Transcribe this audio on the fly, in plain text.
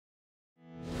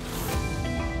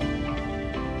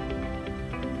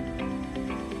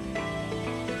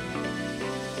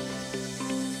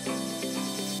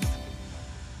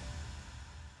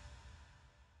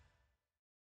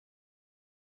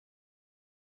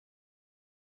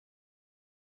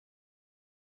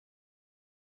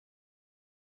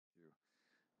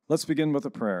Let's begin with a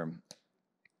prayer.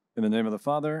 In the name of the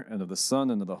Father, and of the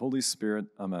Son, and of the Holy Spirit.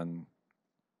 Amen.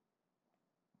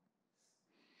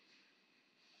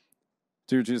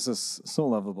 Dear Jesus, so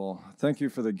lovable, thank you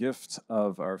for the gift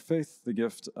of our faith, the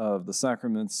gift of the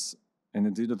sacraments, and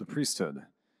indeed of the priesthood.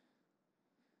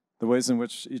 The ways in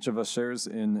which each of us shares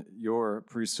in your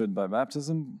priesthood by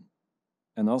baptism,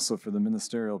 and also for the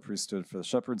ministerial priesthood for the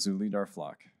shepherds who lead our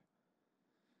flock.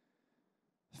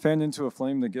 Fan into a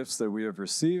flame the gifts that we have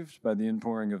received by the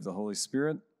inpouring of the Holy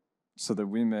Spirit, so that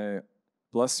we may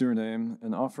bless your name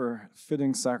and offer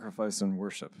fitting sacrifice and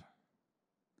worship.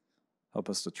 Help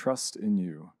us to trust in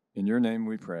you. In your name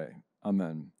we pray.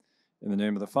 Amen. In the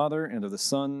name of the Father, and of the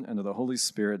Son, and of the Holy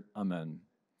Spirit. Amen.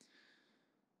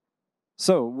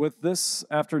 So, with this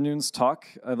afternoon's talk,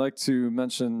 I'd like to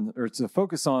mention, or to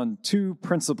focus on two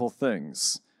principal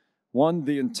things. One,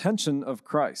 the intention of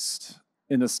Christ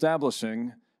in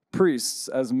establishing priests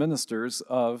as ministers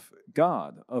of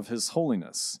God, of his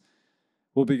holiness.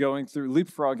 We'll be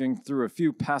leapfrogging through a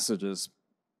few passages,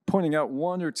 pointing out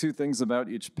one or two things about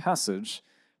each passage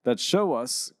that show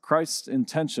us Christ's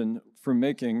intention for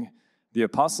making the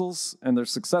apostles and their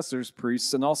successors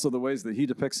priests, and also the ways that he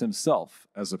depicts himself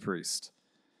as a priest.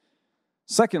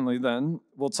 Secondly, then,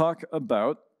 we'll talk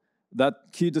about that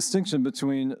key distinction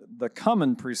between the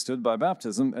common priesthood by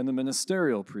baptism and the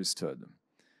ministerial priesthood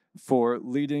for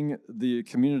leading the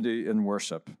community in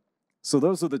worship. So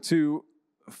those are the two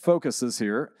focuses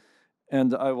here,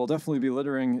 and I will definitely be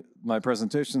littering my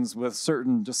presentations with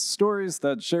certain just stories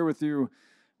that share with you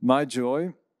my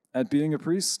joy at being a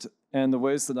priest and the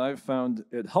ways that I've found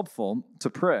it helpful to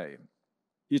pray,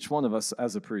 each one of us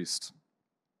as a priest.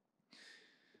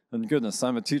 And goodness,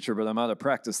 I'm a teacher, but I'm out of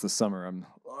practice this summer. I'm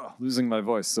losing my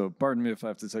voice, so pardon me if I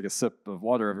have to take a sip of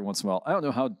water every once in a while. I don't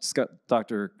know how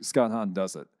Dr. Scott Hahn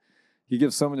does it. He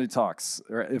gives so many talks,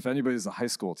 or if anybody's a high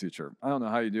school teacher. I don't know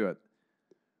how you do it.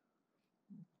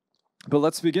 But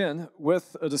let's begin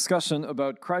with a discussion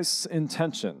about Christ's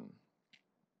intention.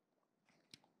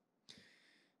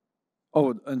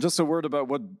 Oh, and just a word about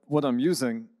what I'm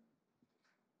using.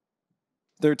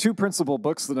 There are two principal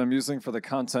books that I'm using for the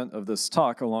content of this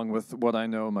talk, along with what I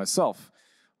know myself.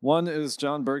 One is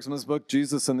John Bergsman's book,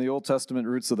 Jesus and the Old Testament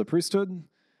Roots of the Priesthood,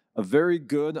 a very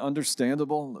good,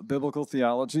 understandable biblical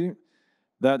theology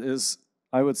that is,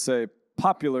 I would say,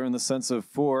 popular in the sense of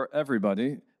for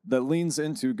everybody, that leans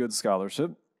into good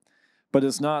scholarship, but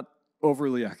is not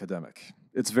overly academic.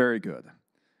 It's very good.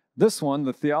 This one,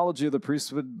 The Theology of the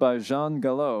Priesthood by Jean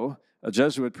Galot, a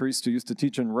Jesuit priest who used to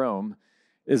teach in Rome,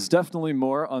 is definitely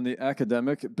more on the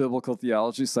academic biblical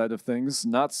theology side of things,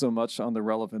 not so much on the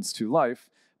relevance to life,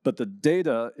 but the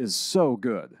data is so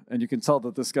good, and you can tell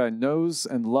that this guy knows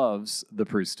and loves the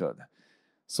priesthood.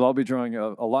 So I'll be drawing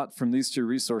a lot from these two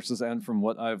resources and from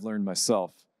what I've learned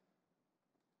myself.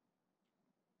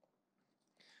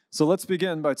 So let's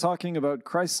begin by talking about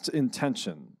Christ's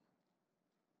intention.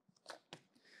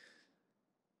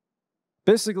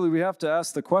 Basically, we have to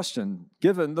ask the question,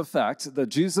 given the fact that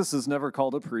Jesus is never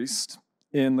called a priest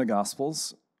in the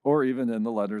Gospels, or even in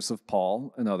the letters of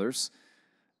Paul and others,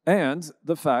 and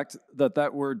the fact that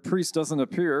that word priest doesn't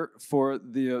appear for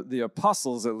the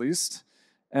apostles, at least,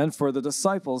 and for the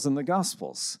disciples in the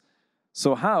Gospels.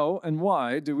 So how and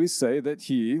why do we say that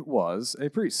he was a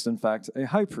priest, in fact, a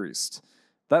high priest?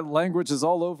 That language is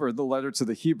all over the letter to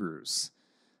the Hebrews.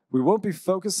 We won't be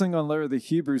focusing on letter to the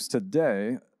Hebrews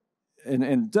today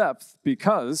in depth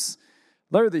because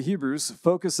letter to the Hebrews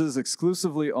focuses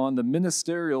exclusively on the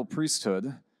ministerial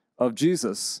priesthood of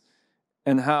Jesus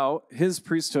and how his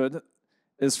priesthood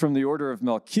is from the order of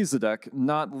Melchizedek,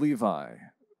 not Levi.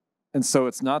 And so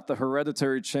it's not the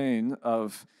hereditary chain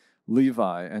of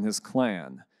Levi and his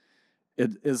clan.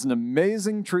 It is an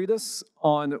amazing treatise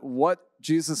on what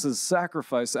Jesus'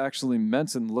 sacrifice actually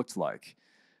meant and looked like.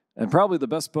 And probably the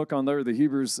best book on letter to the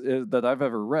Hebrews that I've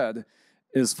ever read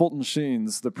is Fulton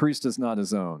Sheen's The Priest is Not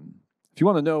His Own. If you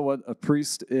want to know what a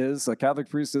priest is, a Catholic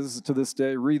priest is to this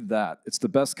day, read that. It's the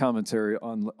best commentary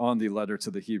on the letter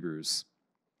to the Hebrews.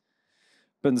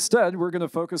 But instead, we're going to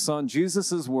focus on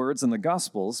Jesus' words in the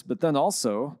Gospels, but then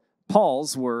also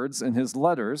Paul's words in his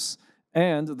letters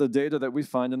and the data that we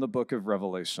find in the book of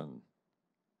Revelation.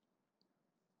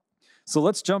 So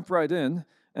let's jump right in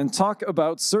and talk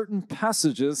about certain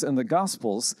passages in the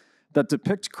Gospels that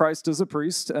depict Christ as a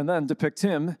priest and then depict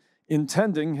him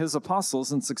intending his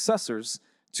apostles and successors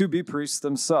to be priests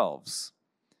themselves.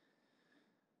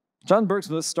 John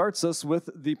Bergsman starts us with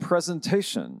the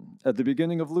presentation at the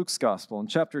beginning of Luke's Gospel in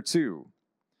chapter 2.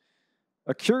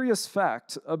 A curious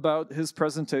fact about his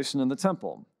presentation in the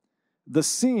temple. the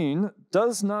scene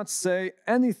does not say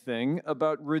anything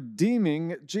about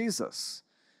redeeming Jesus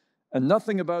and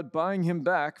nothing about buying him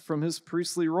back from his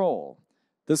priestly role.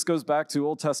 This goes back to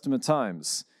Old Testament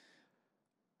times.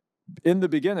 In the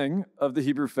beginning of the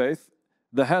Hebrew faith,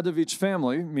 the head of each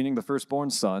family, meaning the firstborn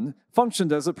son,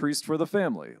 functioned as a priest for the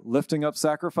family, lifting up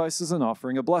sacrifices and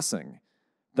offering a blessing.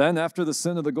 Then, after the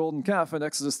sin of the golden calf in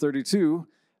Exodus 32,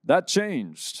 that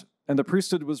changed, and the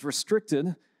priesthood was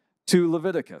restricted to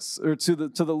Leviticus, or to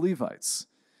the Levites.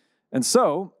 And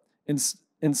so,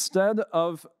 instead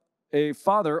of a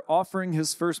father offering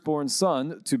his firstborn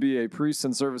son to be a priest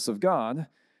in service of God,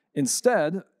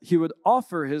 instead, he would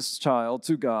offer his child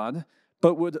to God,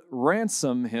 but would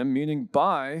ransom him, meaning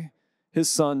buy his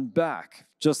son back,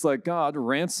 just like God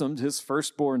ransomed his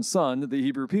firstborn son, the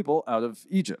Hebrew people, out of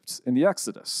Egypt in the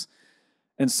Exodus.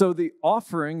 And so the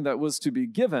offering that was to be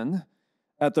given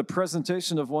at the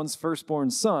presentation of one's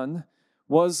firstborn son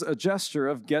was a gesture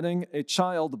of getting a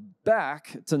child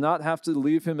back to not have to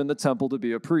leave him in the temple to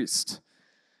be a priest.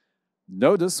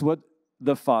 Notice what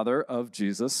the father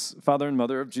and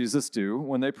mother of Jesus do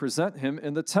when they present him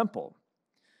in the temple.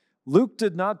 Luke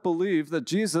did not believe that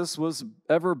Jesus was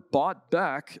ever bought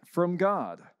back from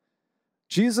God.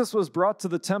 Jesus was brought to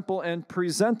the temple and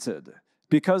presented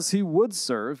because he would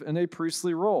serve in a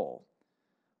priestly role.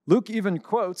 Luke even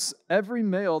quotes, "Every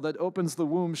male that opens the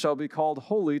womb shall be called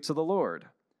holy to the Lord."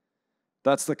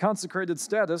 That's the consecrated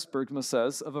status, Bergma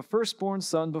says, of a firstborn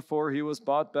son before he was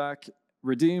bought back,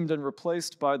 redeemed, and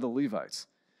replaced by the Levites.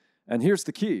 And here's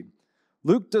the key.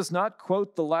 Luke does not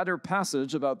quote the latter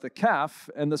passage about the calf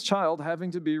and the child having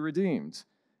to be redeemed.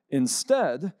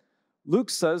 Instead,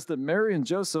 Luke says that Mary and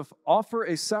Joseph offer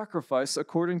a sacrifice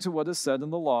according to what is said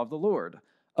in the law of the Lord,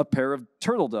 a pair of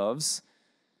turtle doves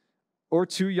or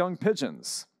 2 young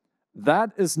pigeons.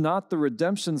 That is not the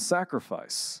redemption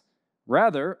sacrifice.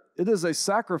 Rather, it is a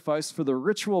sacrifice for the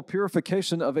ritual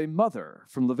purification of a mother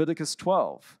from Leviticus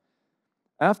 12.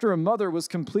 After a mother was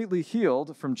completely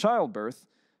healed from childbirth,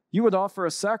 you would offer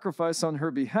a sacrifice on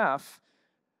her behalf,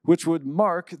 which would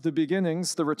mark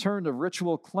the return of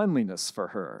ritual cleanliness for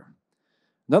her.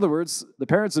 In other words, the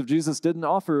parents of Jesus didn't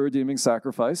offer a redeeming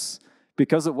sacrifice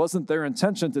because it wasn't their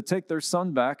intention to take their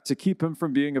son back to keep him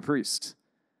from being a priest.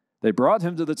 They brought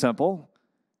him to the temple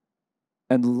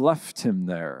and left him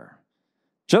there,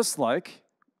 just like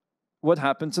what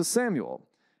happened to Samuel.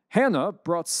 Hannah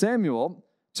brought Samuel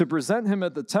to present him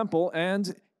at the temple,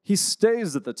 and he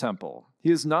stays at the temple.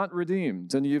 He is not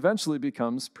redeemed, and he eventually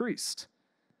becomes priest.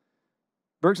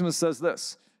 Bergsma says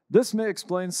this: "This may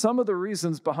explain some of the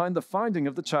reasons behind the finding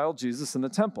of the child Jesus in the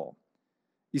temple.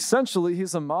 Essentially,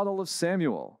 he's a model of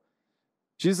Samuel.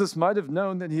 Jesus might have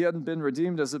known that he hadn't been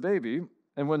redeemed as a baby,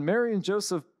 and when Mary and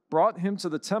Joseph brought him to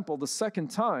the temple the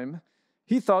second time,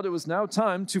 he thought it was now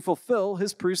time to fulfill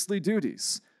his priestly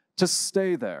duties, to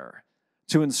stay there,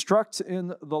 to instruct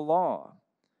in the law,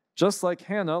 just like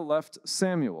Hannah left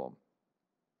Samuel."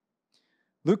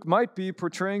 Luke might be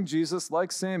portraying Jesus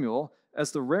like Samuel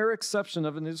as the rare exception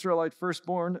of an Israelite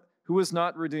firstborn who is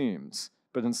not redeemed,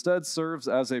 but instead serves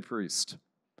as a priest.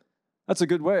 That's a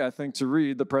good way, I think, to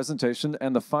read the presentation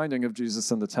and the finding of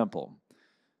Jesus in the temple,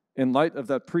 in light of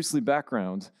that priestly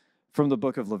background from the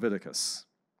book of Leviticus.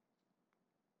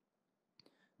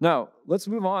 Now, let's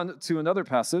move on to another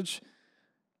passage,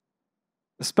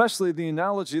 especially the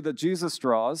analogy that Jesus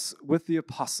draws with the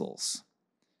apostles.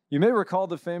 You may recall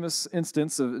the famous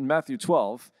instance in Matthew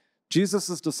 12.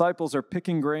 Jesus' disciples are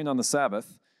picking grain on the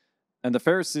Sabbath, and the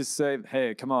Pharisees say,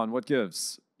 "Hey, come on, what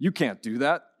gives? You can't do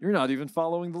that. You're not even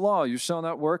following the law. You shall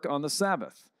not work on the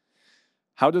Sabbath."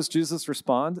 How does Jesus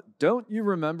respond? "Don't you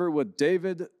remember what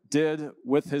David did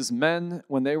with his men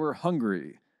when they were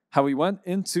hungry? How he went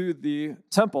into the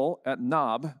temple at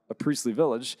Nob, a priestly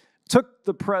village, took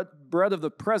the bread of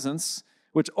the presence,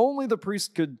 which only the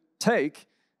priest could take,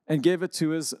 and gave it to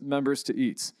his members to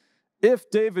eat. If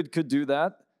David could do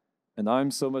that, and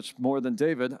I'm so much more than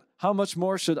David, how much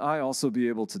more should I also be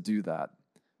able to do that?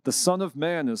 The Son of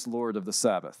Man is Lord of the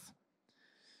Sabbath."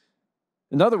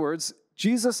 In other words,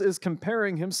 Jesus is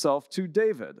comparing himself to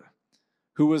David,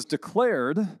 who was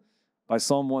declared by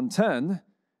Psalm 110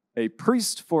 a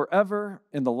priest forever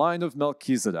in the line of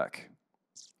Melchizedek.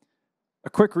 A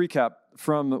quick recap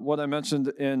from what I mentioned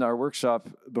in our workshop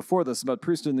before this about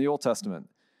priesthood in the Old Testament.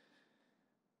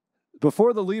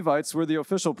 Before the Levites were the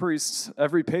official priests,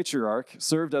 every patriarch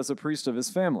served as a priest of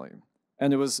his family,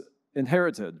 and it was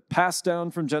inherited, passed down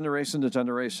from generation to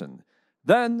generation.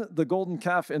 Then the golden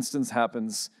calf instance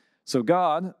happens, so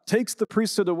God takes the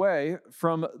priesthood away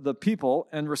from the people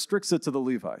and restricts it to the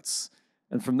Levites.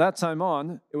 And from that time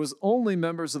on, it was only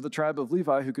members of the tribe of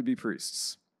Levi who could be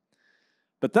priests.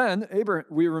 But then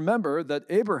we remember that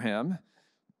Abraham,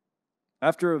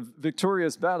 after a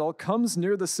victorious battle, comes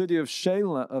near the city of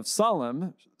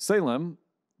Salem,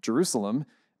 Jerusalem,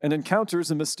 and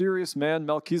encounters a mysterious man,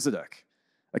 Melchizedek,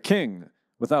 a king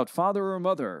without father or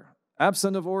mother,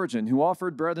 absent of origin, who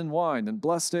offered bread and wine and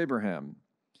blessed Abraham.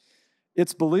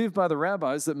 It's believed by the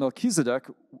rabbis that Melchizedek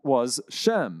was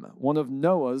Shem, one of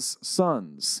Noah's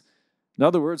sons. In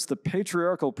other words, the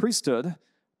patriarchal priesthood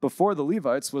before the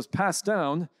Levites was passed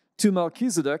down to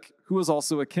Melchizedek, who was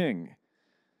also a king.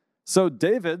 So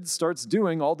David starts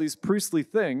doing all these priestly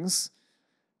things,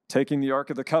 taking the Ark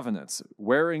of the Covenant,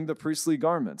 wearing the priestly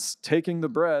garments, taking the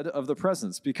bread of the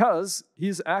presence, because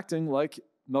he's acting like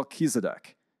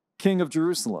Melchizedek, king of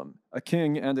Jerusalem, a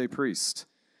king and a priest.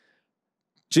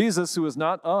 Jesus, who is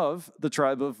not of the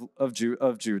tribe of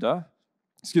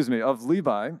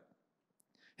Levi,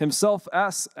 himself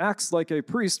acts like a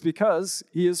priest because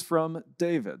he is from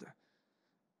David.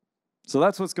 So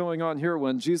that's what's going on here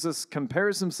when Jesus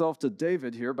compares himself to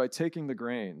David here by taking the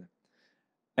grain.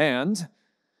 And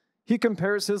he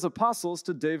compares his apostles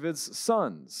to David's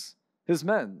sons, his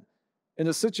men, in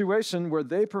a situation where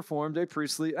they performed a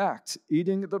priestly act,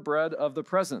 eating the bread of the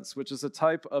presence, which is a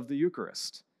type of the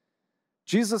Eucharist.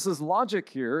 Jesus' logic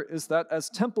here is that as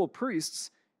temple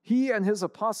priests, he and his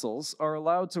apostles are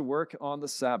allowed to work on the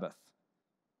Sabbath.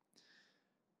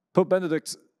 Pope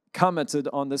Benedict commented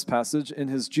on this passage in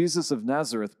his Jesus of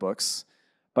Nazareth books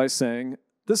by saying,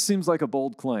 "This seems like a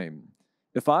bold claim.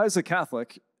 If I, as a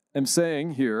Catholic, am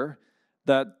saying here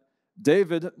that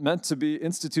David meant to be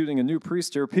instituting a new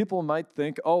priest here, people might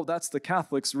think, oh, that's the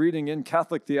Catholics reading in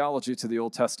Catholic theology to the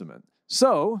Old Testament."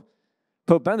 So,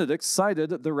 Pope Benedict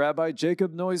cited the Rabbi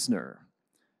Jacob Neusner,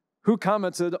 who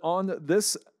commented on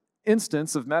this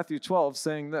instance of Matthew 12,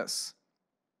 saying this: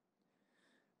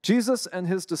 Jesus and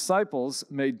his disciples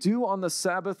may do on the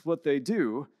Sabbath what they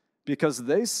do because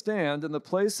they stand in the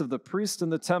place of the priest in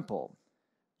the temple.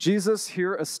 Jesus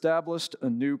here established a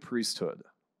new priesthood.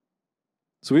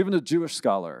 So even a Jewish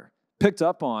scholar picked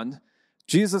up on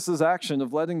Jesus' action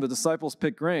of letting the disciples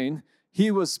pick grain.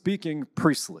 He was speaking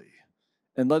priestly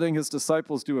and letting his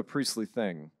disciples do a priestly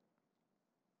thing.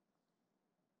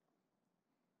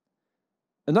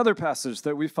 Another passage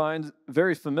that we find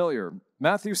very familiar,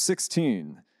 Matthew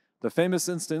 16, the famous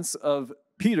instance of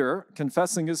Peter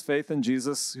confessing his faith in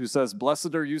Jesus, who says,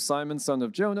 "Blessed are you, Simon, son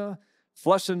of Jonah.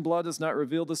 Flesh and blood has not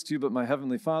revealed this to you, but my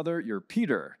heavenly Father. You're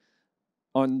Peter.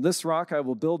 On this rock I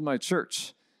will build my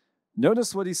church."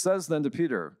 Notice what he says then to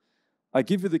Peter. "I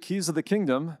give you the keys of the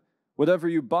kingdom. Whatever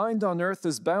you bind on earth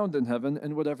is bound in heaven,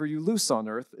 and whatever you loose on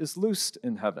earth is loosed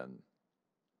in heaven."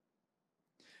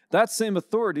 That same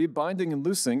authority, binding and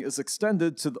loosing, is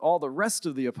extended to all the rest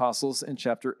of the apostles in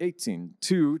chapter 18,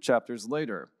 2 chapters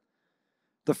later.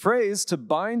 The phrase to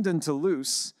bind and to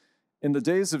loose in the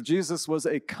days of Jesus was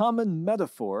a common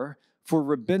metaphor for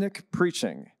rabbinic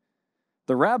preaching.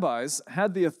 The rabbis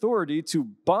had the authority to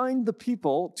bind the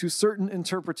people to certain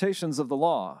interpretations of the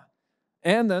law,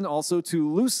 and then also to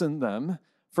loosen them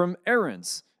from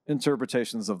errant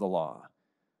interpretations of the law.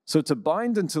 So to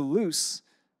bind and to loose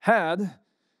had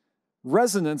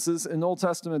resonances in Old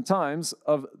Testament times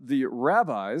of the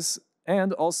rabbis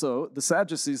and also the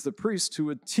Sadducees, the priests, who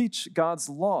would teach God's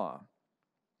law.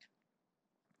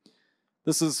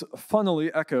 This is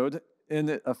funnily echoed in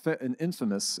an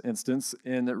infamous instance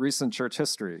in recent church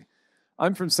history.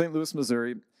 I'm from St. Louis,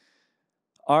 Missouri.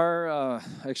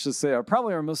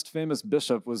 Probably our most famous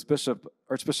bishop was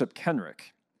Archbishop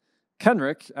Kenrick.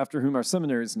 Kenrick, after whom our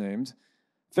seminary is named,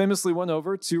 famously went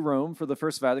over to Rome for the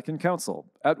First Vatican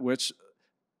Council, at which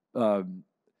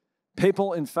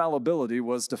papal infallibility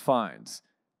was defined.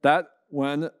 That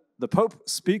when the Pope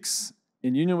speaks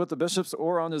in union with the bishops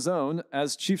or on his own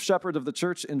as chief shepherd of the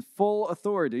church in full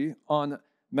authority on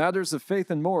matters of faith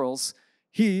and morals,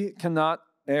 he cannot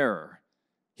err.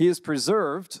 He is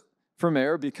preserved from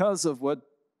error because of what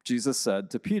Jesus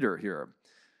said to Peter here.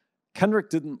 Kenrick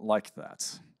didn't like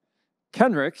that.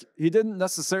 Kenrick, he didn't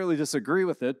necessarily disagree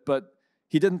with it, but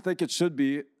he didn't think it should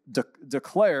be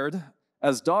declared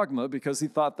as dogma because he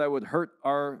thought that would hurt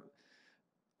our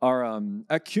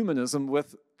ecumenism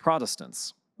with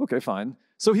Protestants. Okay, fine.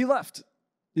 So he left.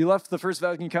 He left the First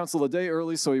Vatican Council a day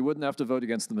early so he wouldn't have to vote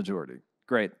against the majority.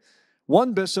 Great.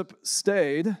 One bishop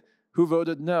stayed who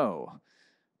voted no.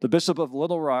 The Bishop of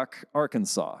Little Rock,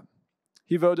 Arkansas.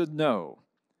 He voted no.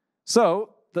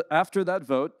 So after that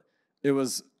vote, it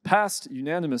was passed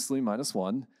unanimously,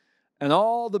 -1, and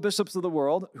all the bishops of the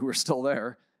world, who were still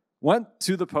there, went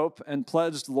to the Pope and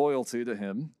pledged loyalty to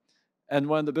him. And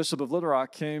when the Bishop of Little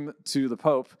Rock came to the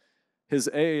Pope, his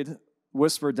aide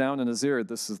whispered down in his ear,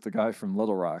 this is the guy from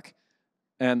Little Rock,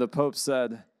 And the Pope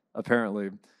said,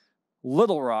 apparently,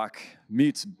 Little Rock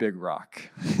meets Big Rock.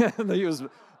 And he was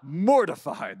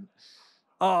mortified.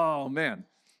 Oh, man.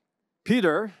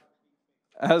 Peter,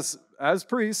 as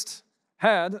priest,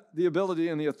 had the ability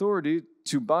and the authority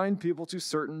to bind people to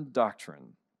certain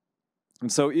doctrine.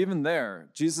 And so even there,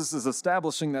 Jesus is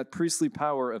establishing that priestly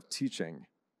power of teaching.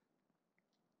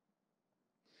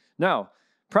 Now,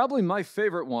 probably my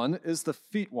favorite one is the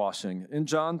feet washing in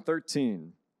John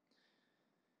 13.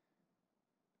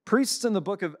 Priests in the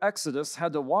book of Exodus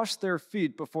had to wash their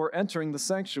feet before entering the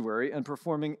sanctuary and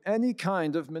performing any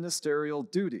kind of ministerial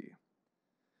duty.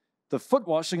 The foot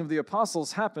washing of the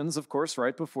apostles happens, of course,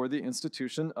 right before the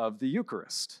institution of the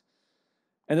Eucharist.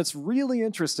 And it's really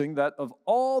interesting that of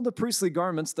all the priestly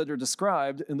garments that are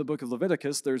described in the book of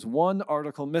Leviticus, there's one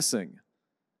article missing: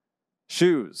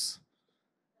 shoes.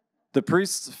 The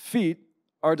priest's feet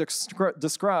are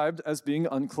described as being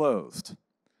unclothed.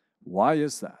 Why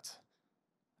is that?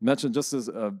 I mentioned, just as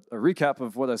a recap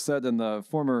of what I said in the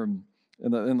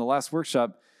last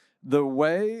workshop, the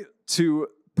way to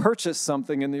purchase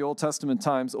something in the Old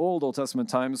Old Testament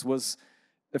times, was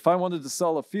if I wanted to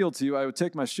sell a field to you, I would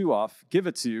take my shoe off, give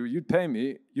it to you, you'd pay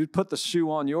me, you'd put the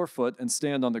shoe on your foot and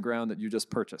stand on the ground that you just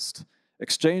purchased.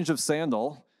 Exchange of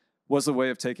sandal was a way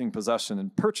of taking possession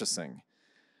and purchasing,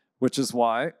 which is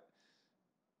why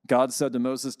God said to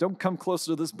Moses, don't come close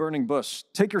to this burning bush.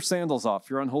 Take your sandals off.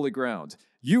 You're on holy ground.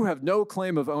 You have no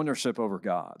claim of ownership over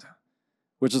God,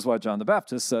 which is why John the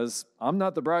Baptist says, I'm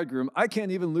not the bridegroom. I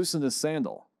can't even loosen his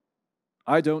sandal.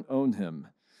 I don't own him.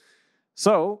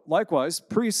 So, likewise,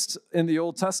 priests in the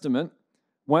Old Testament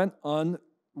went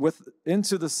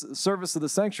into the service of the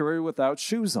sanctuary without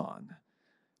shoes on,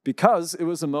 because it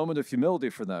was a moment of humility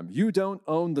for them. You don't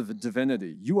own the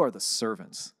divinity. You are the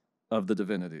servant of the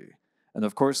divinity. And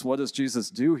of course, what does Jesus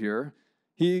do here?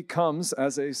 He comes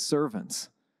as a servant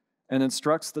and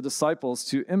instructs the disciples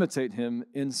to imitate him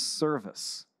in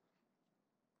service.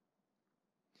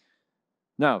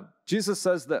 Now, Jesus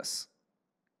says this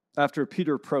after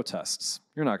Peter protests,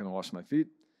 you're not going to wash my feet.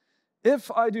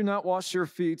 If I do not wash your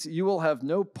feet, you will have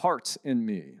no part in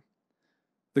me.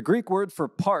 The Greek word for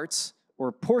part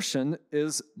or portion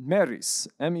is meris,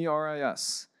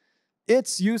 M-E-R-I-S.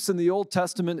 Its use in the Old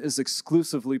Testament is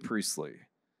exclusively priestly.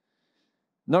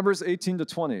 Numbers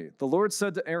 18-20, the Lord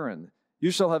said to Aaron,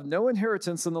 you shall have no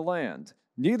inheritance in the land,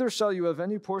 neither shall you have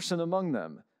any portion among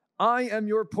them. I am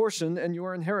your portion and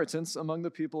your inheritance among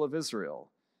the people of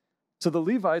Israel. To the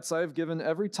Levites I have given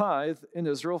every tithe in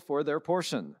Israel for their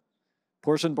portion.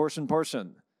 Portion, portion,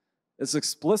 portion. It's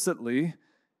explicitly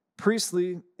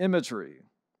priestly imagery.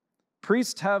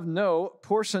 Priests have no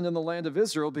portion in the land of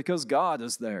Israel because God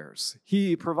is theirs.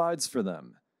 He provides for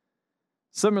them.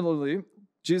 Similarly,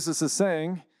 Jesus is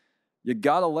saying, you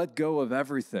got to let go of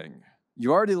everything.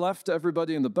 You already left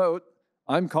everybody in the boat.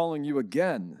 I'm calling you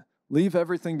again. Leave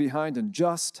everything behind and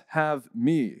just have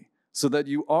me, so that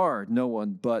you are no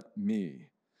one but me.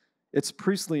 It's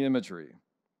priestly imagery.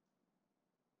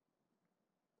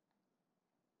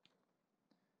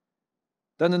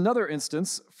 Then another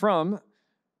instance from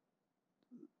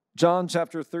John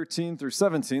chapter 13 through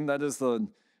 17, that is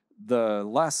the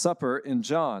Last Supper in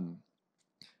John.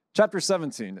 Chapter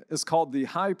 17 is called the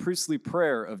high priestly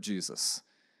prayer of Jesus.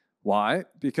 Why?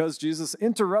 Because Jesus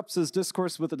interrupts his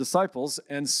discourse with the disciples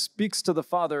and speaks to the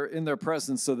Father in their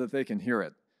presence so that they can hear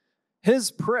it.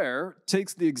 His prayer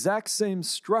takes the exact same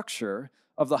structure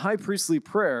of the high priestly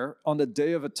prayer on the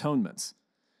Day of Atonement.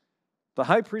 The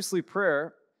high priestly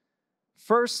prayer,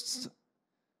 first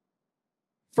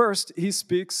he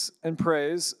speaks and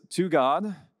prays to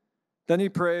God, then he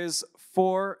prays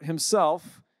for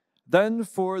himself, then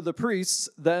for the priests,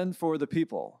 then for the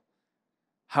people.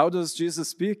 How does Jesus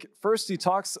speak? First, he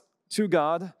talks to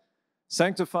God,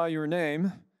 sanctify your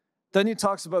name. Then he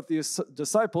talks about the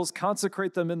disciples,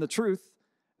 consecrate them in the truth.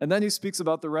 And then he speaks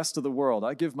about the rest of the world.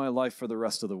 I give my life for the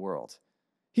rest of the world.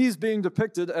 He's being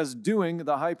depicted as doing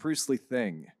the high priestly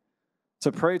thing,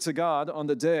 to pray to God on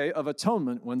the Day of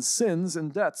Atonement when sins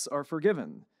and debts are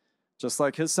forgiven. Just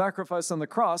like his sacrifice on the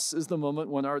cross is the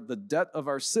moment when the debt of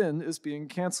our sin is being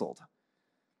canceled.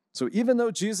 So even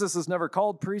though Jesus is never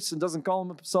called priest and doesn't call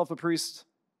himself a priest,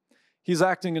 he's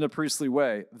acting in a priestly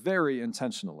way, very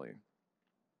intentionally.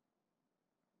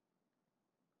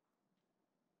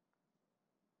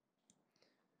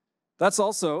 That's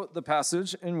also the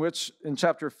passage in which, in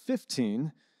chapter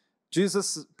 15,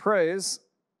 Jesus prays.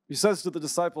 He says to the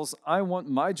disciples, I want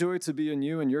my joy to be in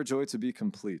you and your joy to be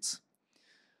complete.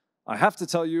 I have to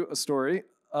tell you a story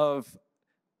of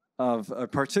a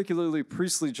particularly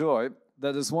priestly joy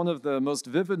that is one of the most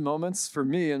vivid moments for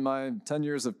me in my 10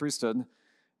 years of priesthood.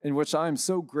 in which I am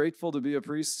so grateful to be a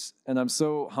priest, and I'm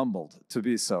so humbled to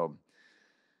be so.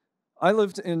 I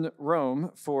lived in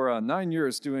Rome for 9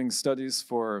 years doing studies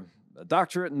for a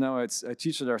doctorate, and now I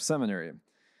teach at our seminary.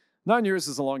 9 years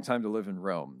is a long time to live in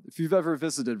Rome. If you've ever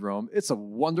visited Rome, it's a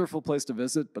wonderful place to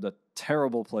visit, but a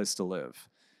terrible place to live.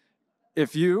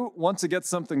 If you want to get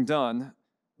something done,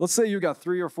 let's say you got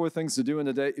 3 or 4 things to do in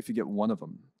a day. If you get one of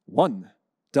them, one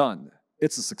done,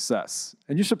 it's a success.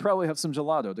 And you should probably have some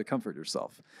gelato to comfort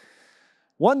yourself.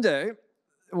 One day,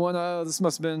 when this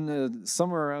must have been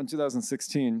somewhere around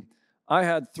 2016, I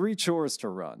had 3 chores to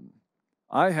run.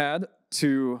 I had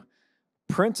to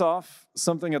print off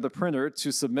something at the printer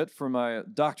to submit for my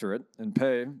doctorate and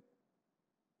pay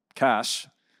cash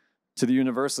to the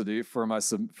university for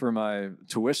my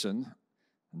tuition,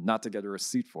 not to get a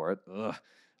receipt for it. Ugh.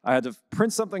 I had to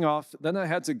print something off. Then I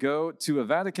had to go to a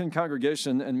Vatican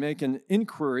congregation and make an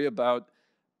inquiry about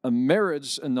a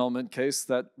marriage annulment case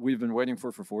that we've been waiting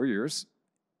for 4 years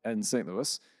in St.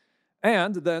 Louis.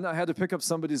 And then I had to pick up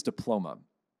somebody's diploma.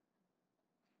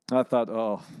 I thought,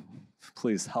 oh,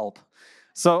 please help.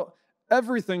 So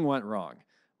everything went wrong.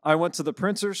 I went to the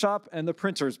printer shop, and the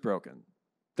printer's broken.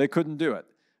 They couldn't do it.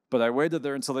 But I waited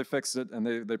there until they fixed it, and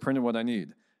they printed what I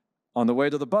need. On the way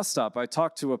to the bus stop, I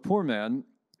talked to a poor man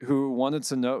who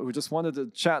just wanted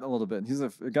to chat a little bit. He's a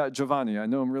guy, Giovanni. I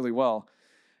know him really well.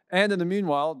 And in the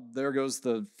meanwhile, there goes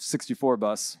the 64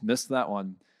 bus. Missed that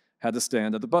one. Had to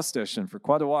stand at the bus station for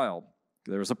quite a while.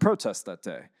 There was a protest that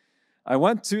day. I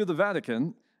went to the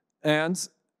Vatican, and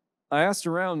I asked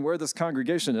around where this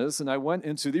congregation is, and I went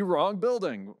into the wrong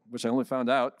building, which I only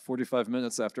found out 45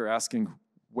 minutes after asking,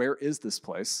 where is this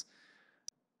place?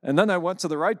 And then I went to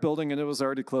the right building, and it was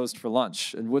already closed for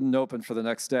lunch and wouldn't open for the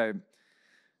next day.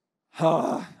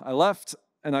 I left,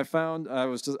 and I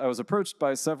was approached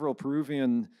by several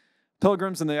Peruvian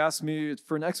pilgrims, and they asked me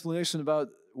for an explanation about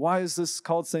why is this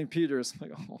called St. Peter's? I'm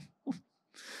like, oh.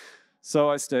 So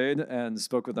I stayed and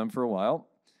spoke with them for a while.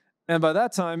 And by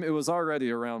that time, it was already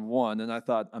around 1, and I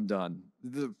thought, I'm done.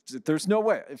 There's no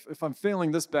way. If I'm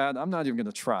failing this bad, I'm not even going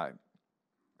to try.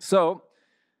 So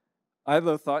I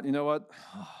thought, you know what?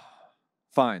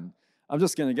 Fine. I'm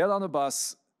just going to get on a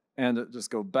bus and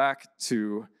just go back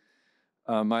to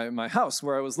my house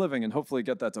where I was living and hopefully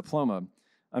get that diploma.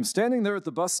 I'm standing there at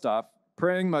the bus stop,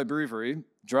 praying my breviary,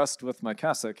 dressed with my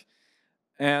cassock,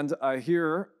 and I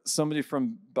hear somebody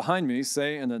from behind me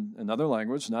say in another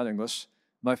language, not English,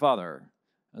 my father.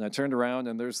 And I turned around,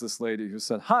 and there's this lady who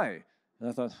said, hi. And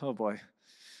I thought, oh boy.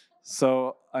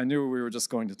 So I knew we were just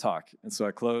going to talk. And so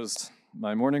I closed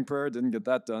my morning prayer, didn't get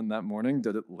that done that morning,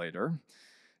 did it later.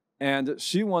 And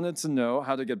she wanted to know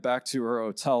how to get back to her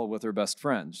hotel with her best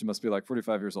friend. She must be like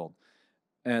 45 years old.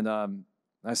 And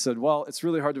I said, well, it's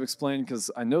really hard to explain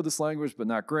because I know this language, but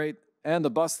not great. And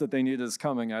the bus that they need is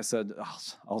coming. I said,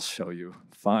 I'll show you.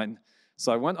 Fine.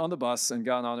 So I went on the bus and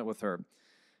got on it with her.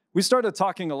 We started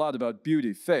talking a lot about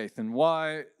beauty, faith, and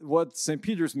what St.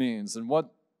 Peter's means and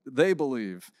what they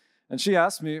believe. And she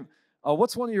asked me,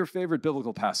 what's one of your favorite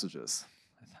biblical passages?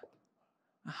 I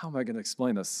thought, how am I going to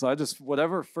explain this? So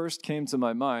whatever first came to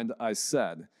my mind, I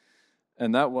said.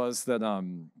 And that was that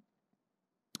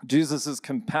Jesus'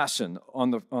 compassion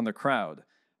on the crowd.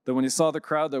 That when he saw the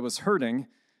crowd that was hurting,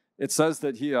 it says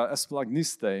that he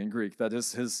esplagniste in Greek, that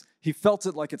is he felt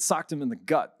it like it socked him in the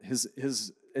gut, his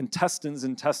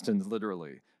intestines,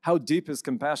 literally. How deep his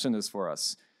compassion is for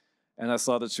us. And I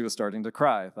saw that she was starting to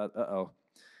cry. I thought, uh-oh.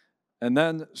 And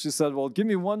then she said, well, give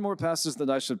me one more passage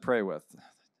that I should pray with.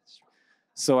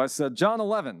 So I said, John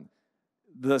 11,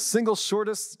 the single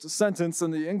shortest sentence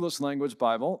in the English language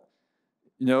Bible.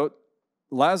 You know,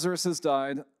 Lazarus has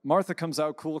died. Martha comes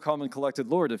out cool, calm, and collected.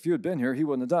 Lord, if you had been here, he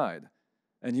wouldn't have died.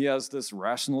 And he has this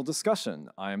rational discussion.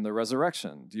 I am the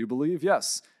resurrection. Do you believe?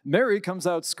 Yes. Mary comes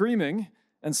out screaming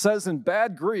and says in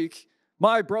bad Greek,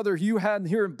 my brother, you hadn't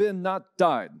here been, not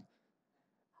died.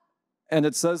 And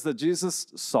it says that Jesus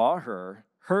saw her,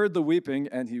 heard the weeping,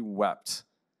 and he wept.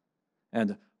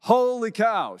 And holy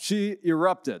cow, she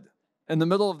erupted in the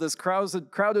middle of this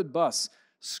crowded bus,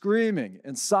 screaming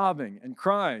and sobbing and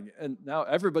crying. And now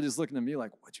everybody's looking at me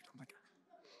like, what'd you do? Like,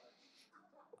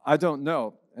 I don't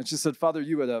know. And she said, Father,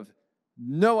 you would have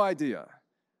no idea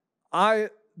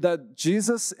that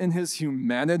Jesus in his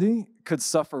humanity could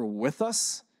suffer with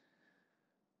us.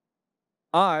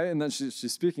 And then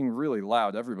she's speaking really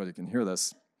loud. Everybody can hear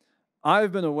this.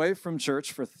 I've been away from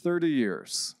church for 30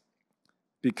 years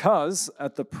because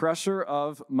at the pressure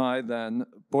of my then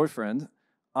boyfriend,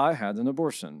 I had an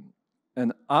abortion.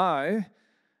 And I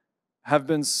have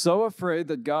been so afraid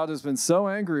that God has been so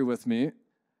angry with me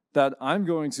that I'm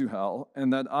going to hell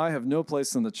and that I have no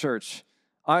place in the church.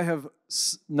 I have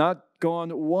not gone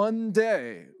one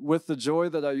day with the joy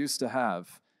that I used to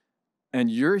have. And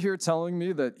you're here telling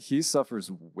me that he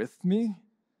suffers with me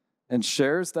and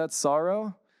shares that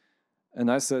sorrow?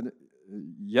 And I said,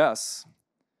 yes.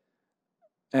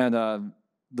 And a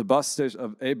bus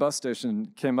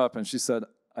station came up and she said,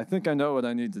 I think I know what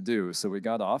I need to do. So we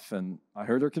got off and I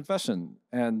heard her confession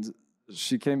and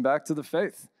she came back to the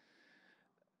faith.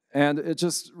 And it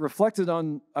just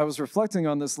I was reflecting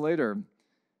on this later.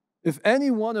 If any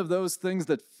one of those things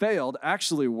that failed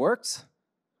actually worked,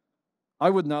 I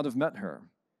would not have met her.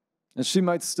 And she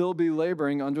might still be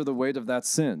laboring under the weight of that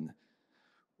sin.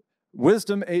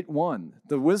 Wisdom 8:1,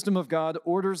 the wisdom of God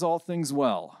orders all things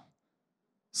well,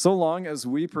 so long as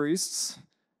we priests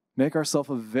make ourselves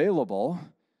available,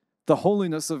 the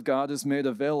holiness of God is made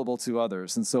available to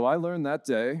others. And so I learned that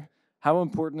day how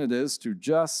important it is to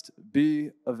just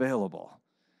be available,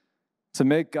 to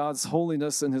make God's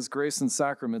holiness and his grace and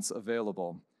sacraments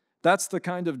available. That's the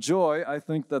kind of joy I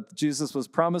think that Jesus was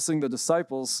promising the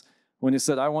disciples when he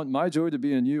said, I want my joy to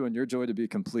be in you and your joy to be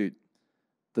complete.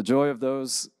 The joy of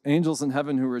those angels in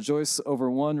heaven who rejoice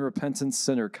over one repentant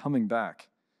sinner coming back.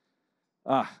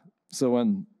 So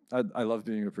when I love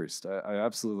being a priest. I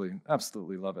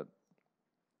absolutely love it.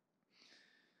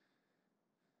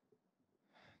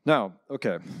 Now,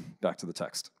 okay, back to the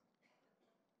text.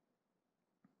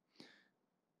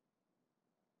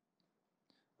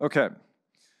 Okay. Let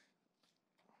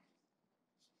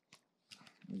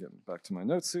me get back to my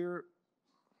notes here.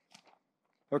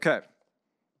 Okay.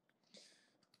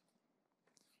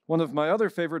 One of my other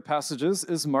favorite passages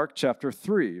is Mark chapter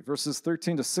 3, verses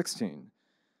 13 to 16,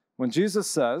 when Jesus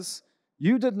says,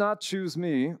 you did not choose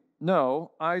me,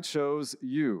 no, I chose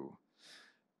you.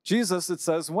 Jesus, it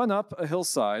says, went up a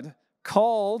hillside,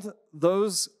 called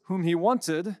those whom he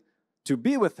wanted to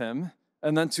be with him,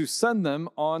 and then to send them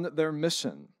on their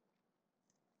mission.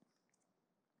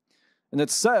 And it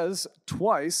says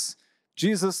twice,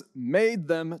 Jesus made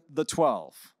them the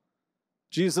 12.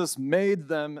 Jesus made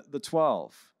them the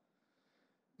 12.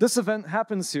 This event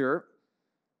happens here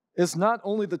is not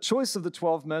only the choice of the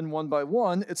 12 men one by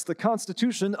one, it's the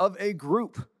constitution of a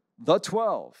group, the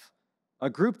 12, a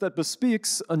group that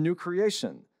bespeaks a new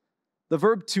creation. The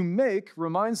verb to make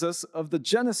reminds us of the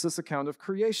Genesis account of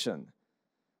creation.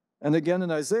 And again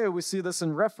in Isaiah, we see this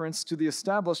in reference to the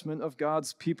establishment of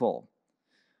God's people.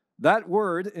 That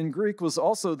word in Greek was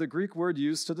also the Greek word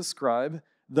used to describe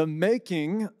the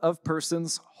making of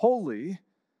persons holy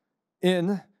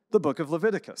in the book of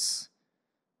Leviticus.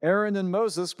 Aaron and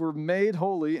Moses were made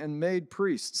holy and made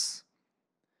priests.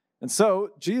 And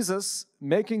so Jesus,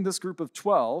 making this group of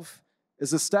 12,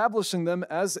 is establishing them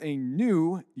as a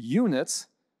new unit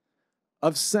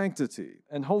of sanctity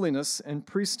and holiness and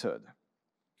priesthood.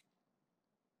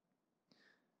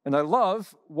 And I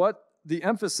love what the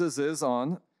emphasis is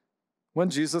on when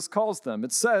Jesus calls them.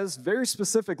 It says very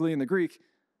specifically in the Greek,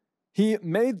 he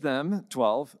made them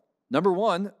 12, number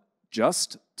one,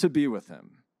 just to be with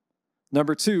him.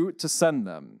 Number two, to send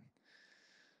them.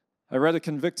 I read a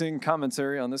convicting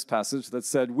commentary on this passage that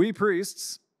said, we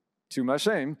priests, to my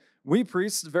shame, we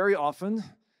priests very often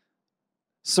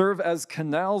serve as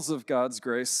canals of God's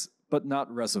grace, but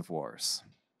not reservoirs.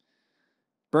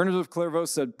 Bernard of Clairvaux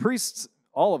said, priests,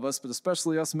 all of us, but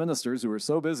especially us ministers who are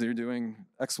so busy doing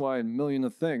X, Y, and million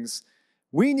of things,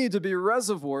 we need to be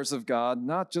reservoirs of God,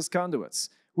 not just conduits.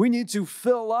 We need to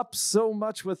fill up so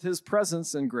much with his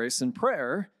presence and grace and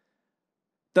prayer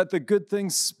that the good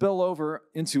things spill over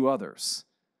into others,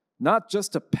 not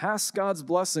just to pass God's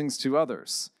blessings to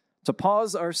others, to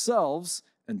pause ourselves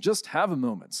and just have a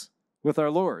moment with our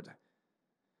Lord.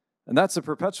 And that's a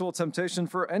perpetual temptation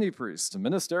for any priest,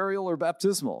 ministerial or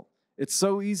baptismal. It's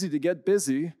so easy to get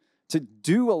busy, to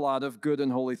do a lot of good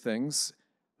and holy things,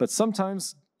 but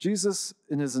sometimes Jesus,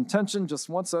 in his intention, just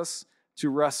wants us to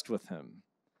rest with him.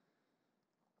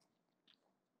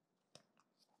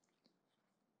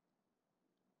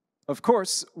 Of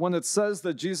course, when it says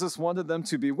that Jesus wanted them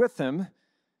to be with him,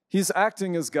 he's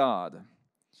acting as God.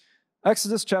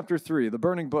 Exodus chapter 3, the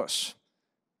burning bush.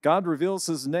 God reveals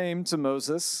his name to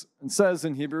Moses and says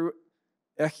in Hebrew,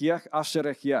 Ehyeh asher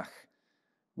ehyeh,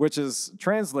 which is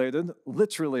translated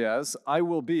literally as, I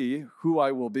will be who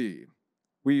I will be.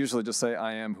 We usually just say,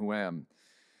 I am who I am.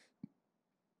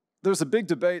 There's a big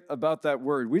debate about that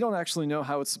word. We don't actually know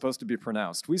how it's supposed to be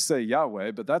pronounced. We say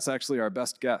Yahweh, but that's actually our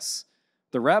best guess.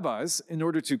 The rabbis, in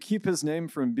order to keep his name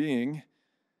from being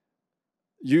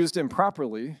used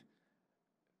improperly,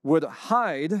 would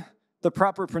hide the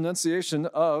proper pronunciation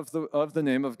of the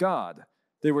name of God.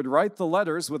 They would write the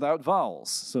letters without vowels.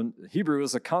 So Hebrew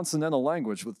is a consonantal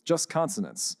language with just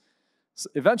consonants.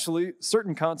 Eventually,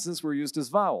 certain consonants were used as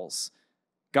vowels.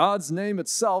 God's name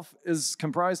itself is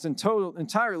comprised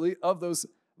entirely of those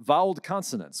voweled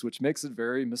consonants, which makes it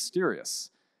very mysterious.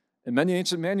 In many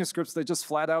ancient manuscripts, they just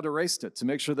flat out erased it to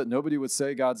make sure that nobody would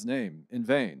say God's name in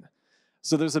vain.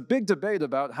 So there's a big debate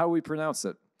about how we pronounce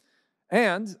it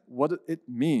and what it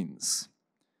means.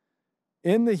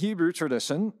 In the Hebrew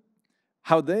tradition,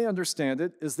 how they understand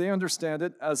it is they understand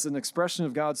it as an expression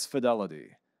of God's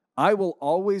fidelity. I will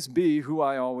always be who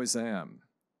I always am,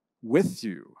 with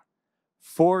you,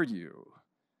 for you.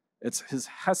 It's his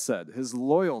hesed, his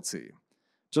loyalty.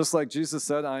 Just like Jesus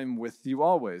said, I'm with you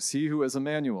always, he who is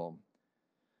Emmanuel.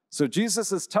 So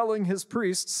Jesus is telling his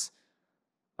priests,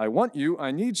 I want you,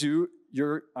 I need you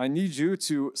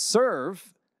to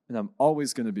serve, and I'm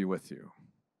always going to be with you.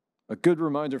 A good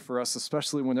reminder for us,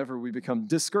 especially whenever we become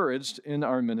discouraged in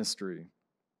our ministry.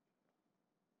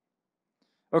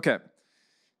 Okay,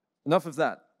 enough of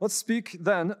that. Let's speak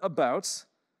then about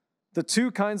the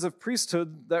two kinds of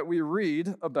priesthood that we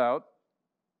read about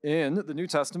in the New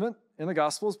Testament, in the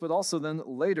Gospels, but also then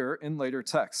later in later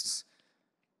texts.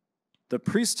 The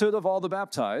priesthood of all the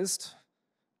baptized,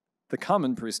 the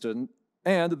common priesthood,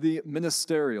 and the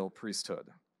ministerial priesthood.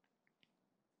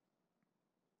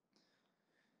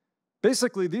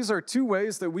 Basically, these are two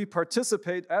ways that we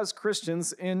participate as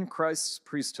Christians in Christ's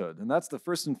priesthood. And that's the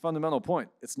first and fundamental point.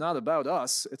 It's not about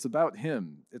us, it's about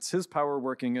him. It's his power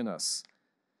working in us.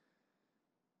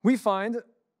 We find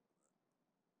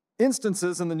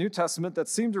instances in the New Testament that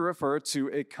seem to refer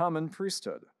to a common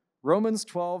priesthood. Romans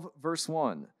 12, verse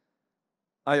 1.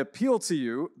 I appeal to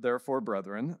you, therefore,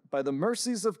 brethren, by the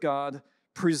mercies of God,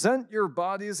 present your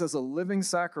bodies as a living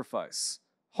sacrifice,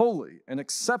 holy and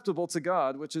acceptable to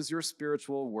God, which is your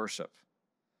spiritual worship.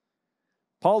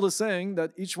 Paul is saying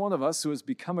that each one of us who has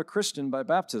become a Christian by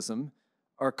baptism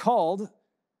are called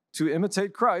to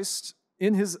imitate Christ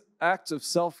in his act of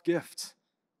self-gift,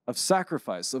 of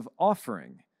sacrifice, of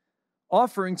offering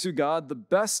to God the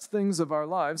best things of our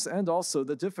lives and also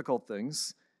the difficult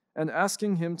things, and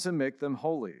asking him to make them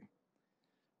holy.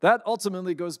 That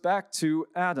ultimately goes back to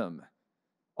Adam,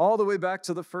 all the way back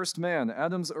to the first man,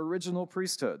 Adam's original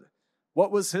priesthood.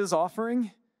 What was his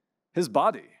offering? His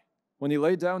body, when he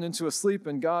lay down into a sleep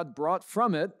and God brought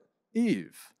from it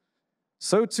Eve.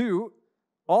 So too,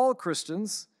 all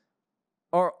Christians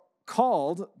are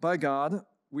called by God,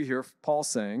 we hear Paul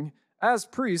saying, as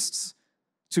priests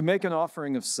to make an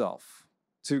offering of self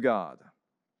to God.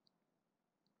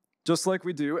 Just like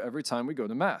we do every time we go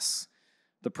to Mass.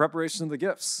 The preparation of the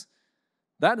gifts.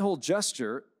 That whole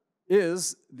gesture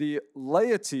is the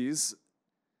laity's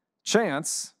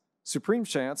chance, supreme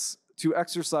chance, to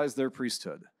exercise their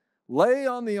priesthood. Lay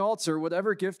on the altar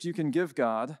whatever gift you can give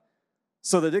God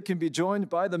so that it can be joined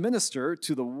by the minister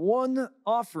to the one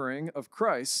offering of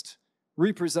Christ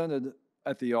represented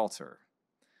at the altar.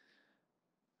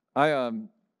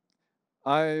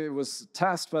 I was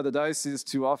tasked by the diocese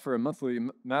to offer a monthly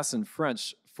Mass in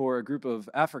French for a group of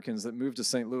Africans that moved to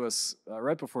St. Louis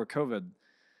right before COVID.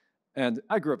 And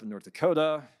I grew up in North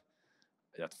Dakota,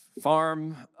 at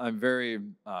farm. I'm very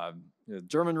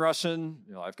German-Russian.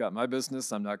 I've got my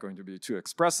business. I'm not going to be too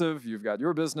expressive. You've got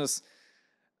your business.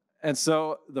 And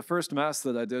so the first Mass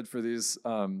that I did for this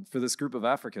group of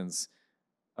Africans,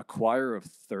 a choir of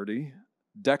 30,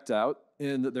 decked out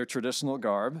in their traditional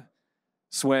garb,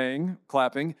 swaying,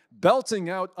 clapping, belting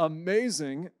out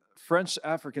amazing French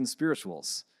African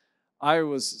spirituals. I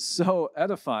was so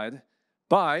edified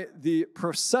by the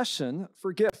procession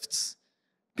for gifts.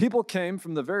 People came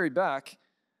from the very back,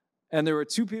 and there were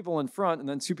two people in front and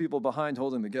then two people behind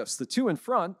holding the gifts. The two in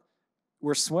front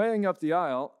were swaying up the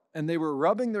aisle, and they were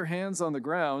rubbing their hands on the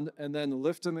ground and then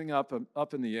lifting them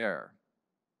up in the air.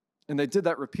 And they did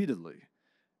that repeatedly.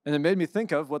 And it made me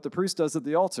think of what the priest does at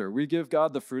the altar. We give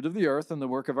God the fruit of the earth and the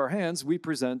work of our hands we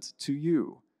present to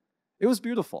you. It was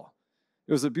beautiful.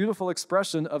 It was a beautiful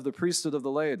expression of the priesthood of the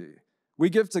laity.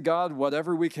 We give to God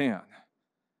whatever we can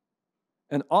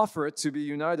and offer it to be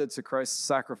united to Christ's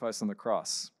sacrifice on the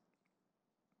cross.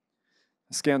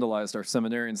 I scandalized our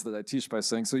seminarians that I teach by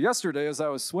saying, so yesterday as I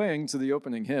was swaying to the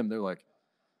opening hymn, they're like,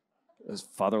 has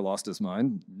Father lost his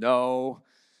mind? No.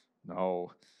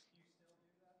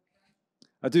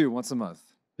 I do, once a month.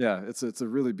 Yeah, it's a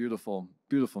really beautiful,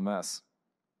 beautiful Mass.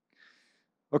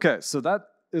 Okay, so that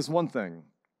is one thing.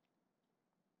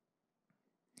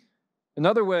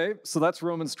 Another way, so that's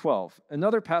Romans 12.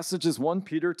 Another passage is 1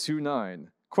 Peter 2:9.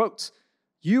 Quote,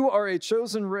 you are a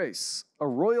chosen race, a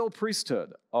royal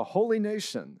priesthood, a holy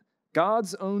nation,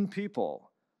 God's own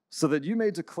people, so that you may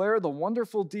declare the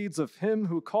wonderful deeds of him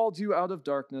who called you out of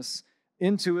darkness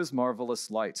into his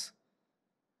marvelous light.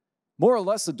 more or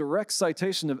less a direct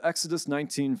citation of Exodus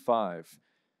 19:5,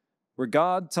 where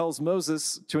God tells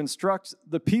Moses to instruct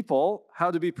the people how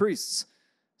to be priests,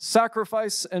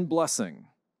 sacrifice and blessing.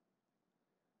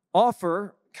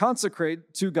 Offer,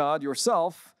 consecrate to God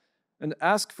yourself, and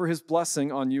ask for his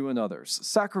blessing on you and others.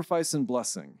 Sacrifice and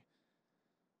blessing.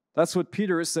 That's what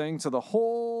Peter is saying to the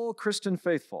whole Christian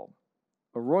faithful,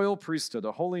 a royal priesthood,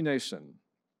 a holy nation.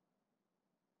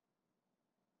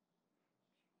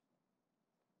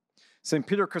 St.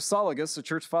 Peter Chrysologus, a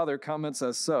church father, comments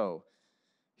as so.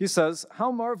 He says,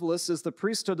 "How marvelous is the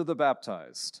priesthood of the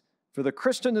baptized! For the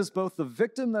Christian is both the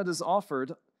victim that is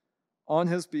offered on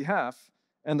his behalf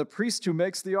and the priest who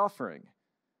makes the offering.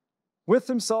 With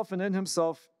himself and in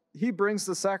himself, he brings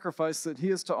the sacrifice that he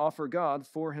is to offer God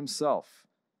for himself."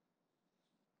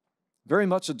 Very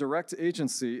much a direct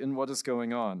agency in what is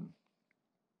going on.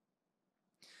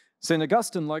 St.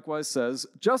 Augustine likewise says,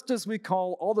 "Just as we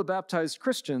call all the baptized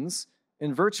Christians,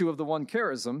 in virtue of the one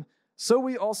charism, so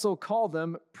we also call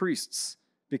them priests,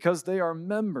 because they are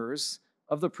members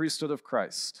of the priesthood of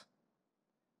Christ."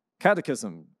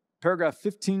 Catechism, paragraph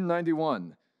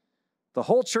 1591. The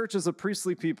whole church is a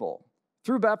priestly people.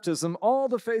 Through baptism, all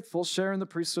the faithful share in the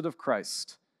priesthood of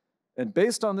Christ. And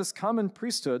based on this common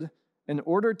priesthood, in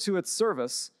order to its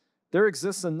service, there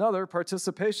exists another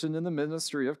participation in the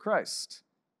ministry of Christ,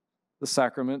 the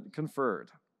sacrament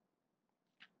conferred.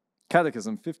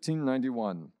 Catechism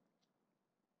 1591.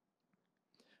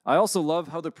 I also love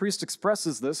how the priest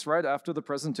expresses this right after the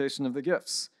presentation of the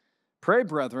gifts. "Pray,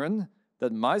 brethren,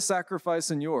 that my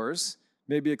sacrifice and yours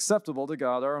may be acceptable to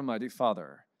God our Almighty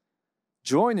Father."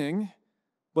 Joining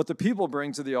what the people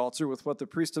bring to the altar with what the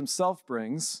priest himself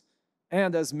brings,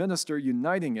 and as minister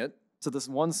uniting it to this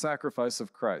one sacrifice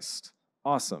of Christ.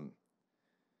 Awesome.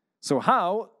 So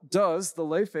how does the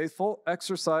lay faithful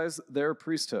exercise their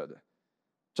priesthood?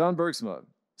 John Bergsma,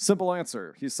 simple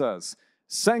answer, he says,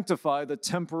 sanctify the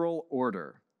temporal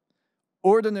order,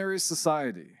 ordinary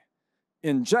society.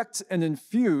 Inject and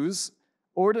infuse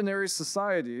ordinary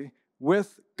society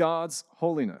with God's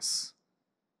holiness.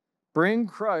 Bring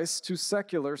Christ to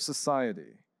secular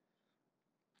society.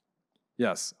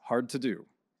 Yes, hard to do.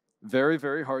 Very,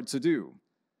 very hard to do.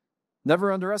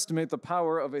 Never underestimate the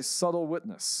power of a subtle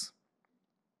witness.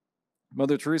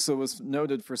 Mother Teresa was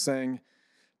noted for saying,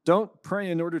 "Don't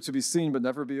pray in order to be seen, but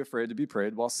never be afraid to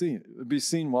be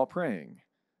seen while praying."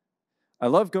 I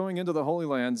love going into the Holy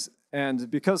Lands, and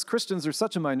because Christians are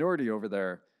such a minority over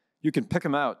there, you can pick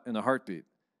them out in a heartbeat,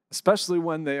 especially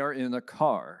when they are in a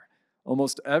car.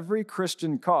 Almost every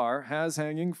Christian car has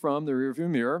hanging from the rearview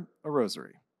mirror a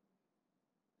rosary.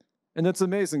 And it's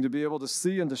amazing to be able to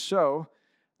see and to show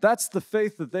that's the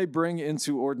faith that they bring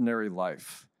into ordinary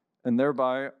life, and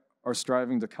thereby are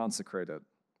striving to consecrate it.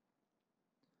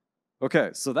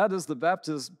 Okay, so that is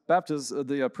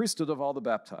the priesthood of all the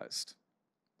baptized.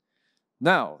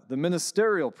 Now, the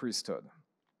ministerial priesthood.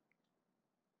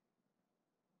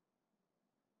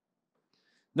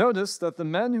 Notice that the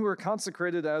men who are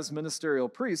consecrated as ministerial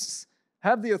priests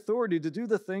have the authority to do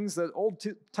the things that Old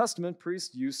Testament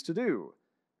priests used to do.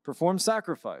 Perform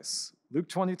sacrifice, Luke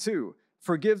 22,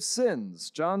 forgive sins,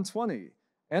 John 20,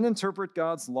 and interpret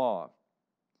God's law.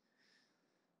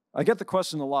 I get the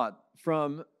question a lot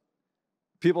from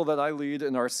people that I lead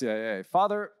in RCIA.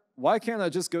 "Father, why can't I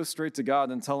just go straight to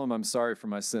God and tell him I'm sorry for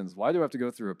my sins? Why do I have to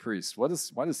go through a priest? Why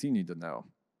does he need to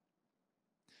know?"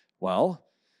 Well,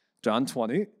 John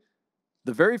 20,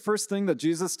 the very first thing that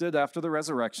Jesus did after the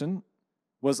resurrection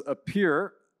was the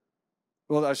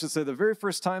very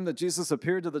first time that Jesus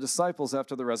appeared to the disciples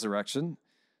after the resurrection,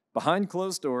 behind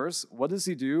closed doors, what does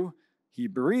he do? He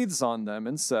breathes on them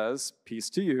and says, "Peace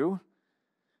to you.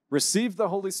 Receive the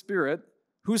Holy Spirit,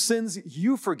 whose sins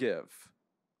you forgive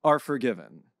are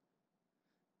forgiven."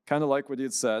 Kind of like what he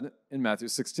had said in Matthew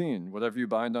 16, "Whatever you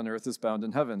bind on earth is bound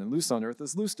in heaven, and loose on earth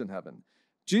is loosed in heaven."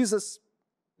 Jesus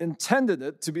intended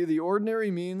it to be the ordinary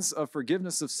means of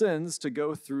forgiveness of sins to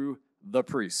go through the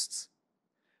priests.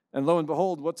 And lo and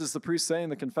behold, what does the priest say in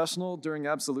the confessional during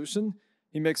absolution?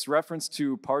 He makes reference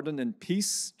to pardon and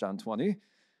peace, John 20,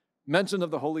 mention of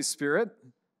the Holy Spirit,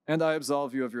 and "I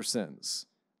absolve you of your sins."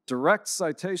 Direct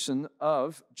citation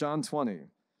of John 20.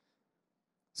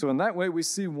 So in that way, we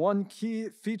see one key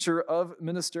feature of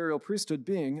ministerial priesthood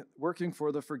being working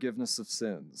for the forgiveness of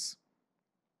sins.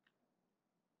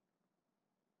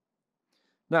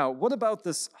 Now, what about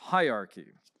this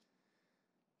hierarchy?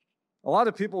 A lot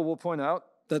of people will point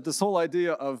out that this whole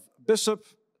idea of bishop,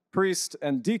 priest,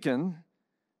 and deacon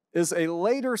is a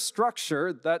later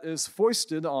structure that is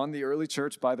foisted on the early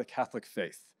church by the Catholic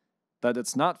faith, that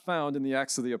it's not found in the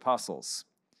Acts of the Apostles.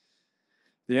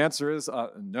 The answer is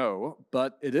no,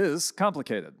 but it is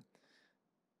complicated.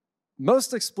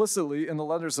 Most explicitly in the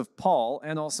letters of Paul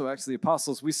and also actually the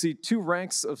apostles, we see two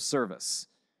ranks of service.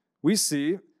 We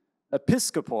see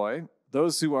episkopoi,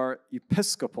 those who are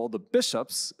episcopal, the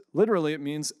bishops. Literally, it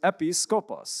means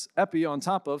episkopos. Epi on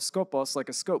top of, skopos like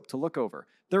a scope, to look over.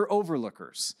 They're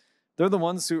overlookers. They're the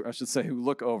ones who, I should say, who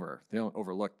look over. They don't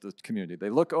overlook the community. They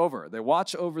look over. They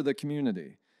watch over the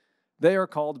community. They are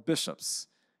called bishops.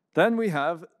 Then we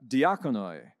have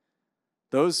diakonoi,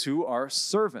 those who are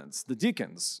servants, the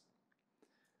deacons,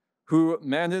 who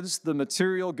manage the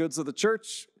material goods of the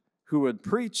church, who would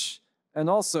preach, and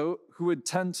also who would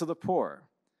tend to the poor.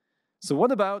 So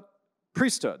what about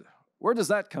priesthood? Where does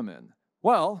that come in?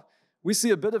 Well, we see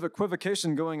a bit of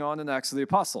equivocation going on in Acts of the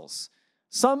Apostles.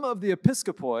 Some of the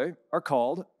episkopoi are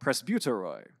called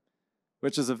presbyteroi,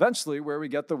 which is eventually where we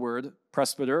get the word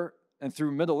presbyter, and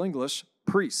through Middle English,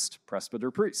 priest,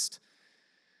 presbyter, priest.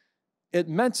 It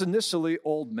meant initially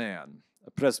old man.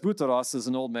 A presbyteros is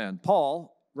an old man.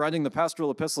 Paul, writing the pastoral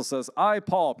epistle, says, I,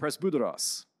 Paul,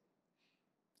 presbyteros.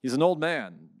 He's an old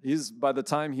man. He's by the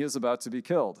time he is about to be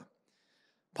killed.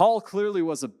 Paul clearly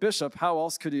was a bishop. How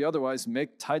else could he otherwise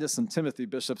make Titus and Timothy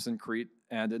bishops in Crete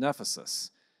and in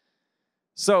Ephesus?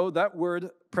 So that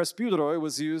word presbyteroi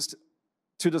was used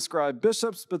to describe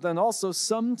bishops, but then also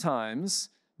sometimes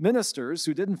ministers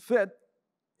who didn't fit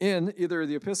in either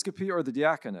the episcopacy or the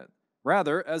diaconate,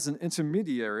 rather as an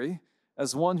intermediary,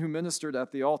 as one who ministered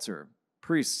at the altar.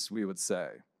 Priests, we would say.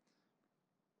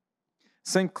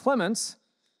 St. Clement,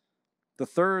 the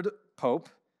third pope,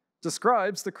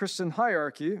 describes the Christian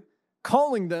hierarchy,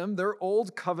 calling them their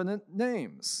old covenant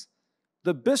names.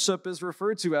 The bishop is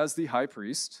referred to as the high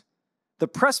priest, the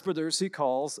presbyters he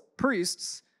calls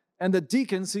priests, and the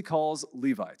deacons he calls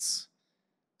Levites.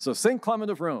 So St.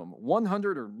 Clement of Rome,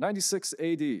 196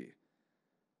 AD,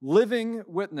 living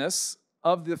witness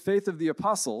of the faith of the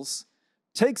apostles,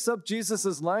 takes up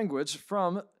Jesus' language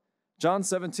from John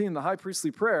 17, the high priestly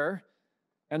prayer,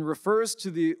 and refers to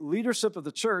the leadership of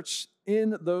the church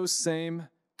in those same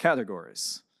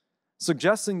categories,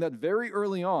 suggesting that very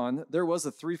early on, there was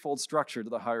a threefold structure to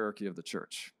the hierarchy of the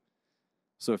church.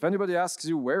 So if anybody asks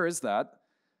you, where is that?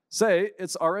 Say,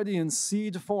 it's already in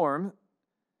seed form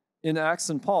in Acts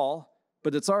and Paul,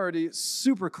 but it's already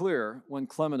super clear when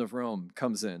Clement of Rome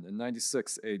comes in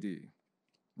 96 AD. And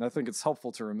I think it's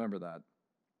helpful to remember that.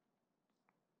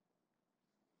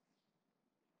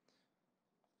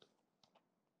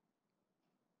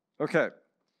 Okay,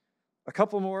 a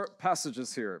couple more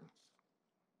passages here.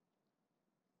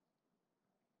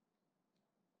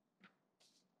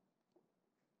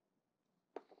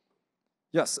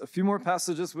 Yes, a few more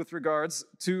passages with regards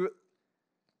to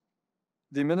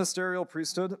the ministerial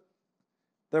priesthood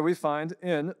that we find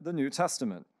in the New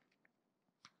Testament.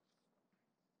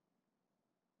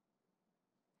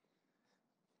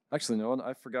 Actually, no,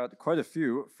 I forgot quite a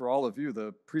few for all of you,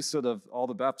 the priesthood of all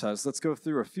the baptized. Let's go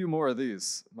through a few more of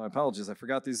these. My apologies, I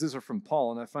forgot these. These are from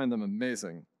Paul, and I find them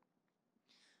amazing.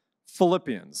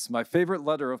 Philippians, my favorite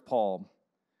letter of Paul.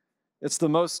 It's the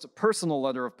most personal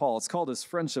letter of Paul. It's called his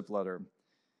friendship letter.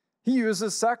 He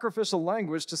uses sacrificial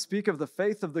language to speak of the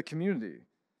faith of the community.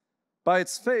 By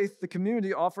its faith, the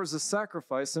community offers a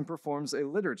sacrifice and performs a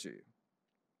liturgy.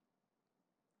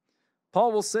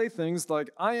 Paul will say things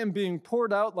like, I am being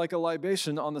poured out like a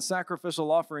libation on the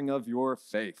sacrificial offering of your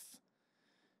faith.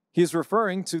 He's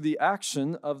referring to the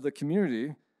action of the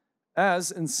community as,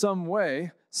 in some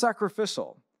way,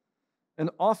 sacrificial,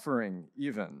 an offering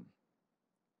even.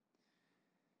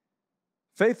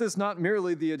 Faith is not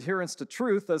merely the adherence to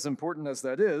truth, as important as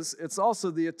that is, it's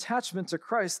also the attachment to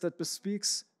Christ that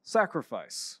bespeaks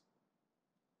sacrifice.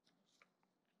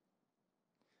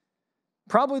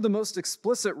 Probably the most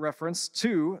explicit reference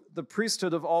to the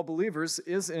priesthood of all believers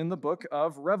is in the book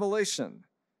of Revelation,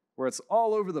 where it's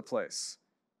all over the place.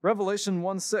 Revelation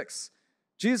 1:6,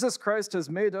 Jesus Christ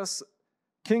has made us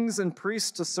kings and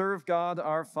priests to serve God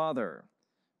our Father.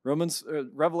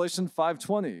 Revelation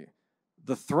 5:20,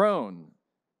 the throne,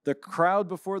 the crowd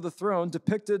before the throne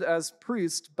depicted as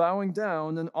priests bowing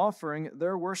down and offering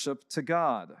their worship to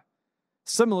God.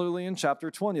 Similarly, in chapter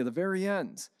 20, at the very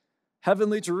end,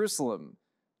 heavenly Jerusalem,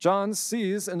 John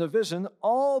sees in a vision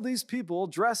all these people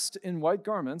dressed in white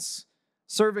garments,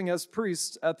 serving as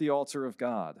priests at the altar of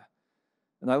God.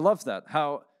 And I love that,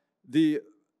 how the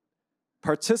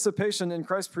participation in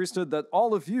Christ's priesthood that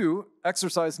all of you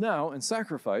exercise now in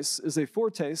sacrifice is a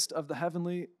foretaste of the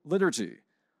heavenly liturgy.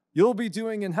 You'll be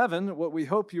doing in heaven what we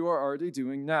hope you are already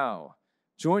doing now,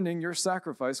 joining your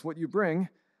sacrifice, what you bring,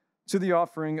 to the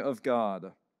offering of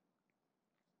God.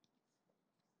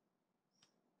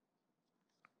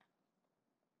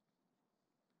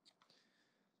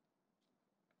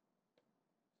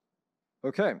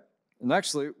 Okay, and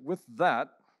actually, with that,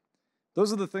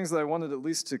 those are the things that I wanted at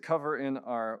least to cover in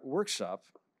our workshop.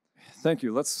 Thank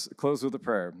you. Let's close with a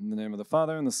prayer. In the name of the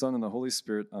Father, and the Son, and the Holy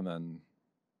Spirit. Amen.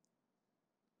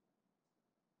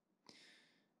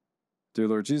 Dear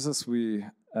Lord Jesus, we,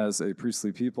 as a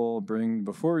priestly people, bring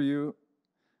before you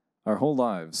our whole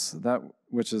lives, that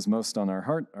which is most on our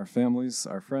heart, our families,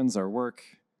 our friends, our work,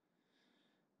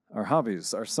 our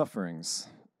hobbies, our sufferings,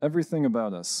 everything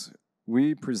about us.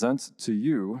 We present to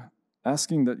you,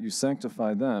 asking that you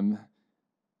sanctify them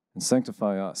and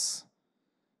sanctify us.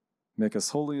 Make us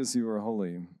holy as you are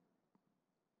holy.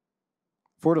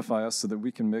 Fortify us so that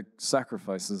we can make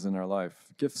sacrifices in our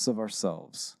life, gifts of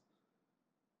ourselves.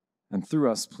 And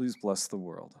through us, please bless the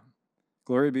world.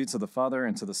 Glory be to the Father,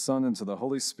 and to the Son, and to the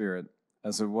Holy Spirit,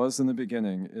 as it was in the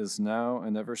beginning, is now,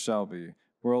 and ever shall be,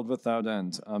 world without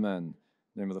end. Amen. In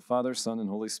the name of the Father, Son, and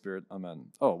Holy Spirit. Amen.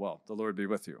 Oh, well, the Lord be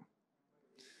with you.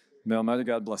 May Almighty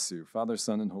God bless you, Father,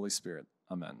 Son, and Holy Spirit.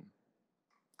 Amen.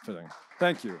 Fitting.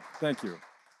 Thank you. Thank you.